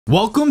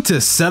Welcome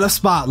to Setup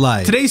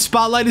Spotlight. Today's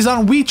spotlight is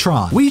on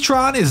Weitron.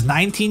 Weitron is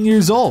 19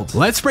 years old.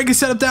 Let's break his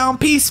setup down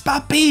piece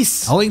by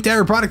piece. A link to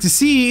every product to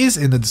see is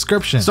in the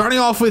description. Starting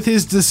off with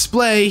his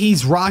display,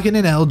 he's rocking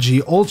an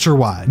LG Ultra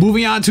Wide.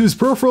 Moving on to his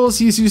peripherals,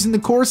 he's using the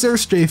Corsair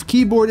Strafe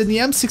keyboard and the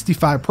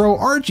M65 Pro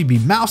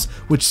RGB mouse,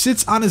 which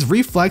sits on his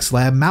Reflex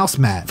Lab mouse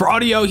mat. For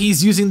audio,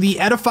 he's using the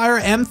Edifier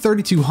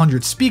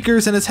M3200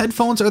 speakers, and his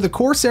headphones are the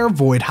Corsair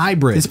Void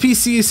Hybrid. His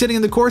PC is sitting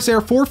in the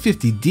Corsair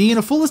 450D, and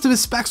a full list of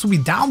his specs will be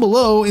down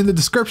below in the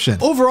description.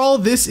 Overall,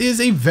 this is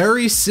a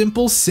very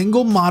simple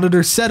single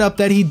monitor setup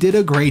that he did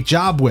a great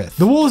job with.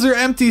 The walls are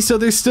empty, so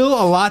there's still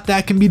a lot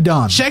that can be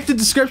done. Check the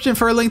description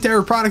for a link to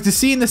every product to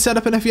see in the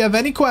setup, and if you have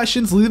any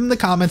questions, leave them in the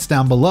comments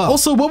down below.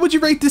 Also, what would you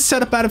rate this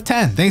setup out of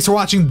 10? Thanks for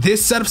watching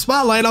this setup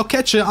spotlight. I'll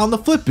catch you on the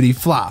flippity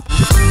flop.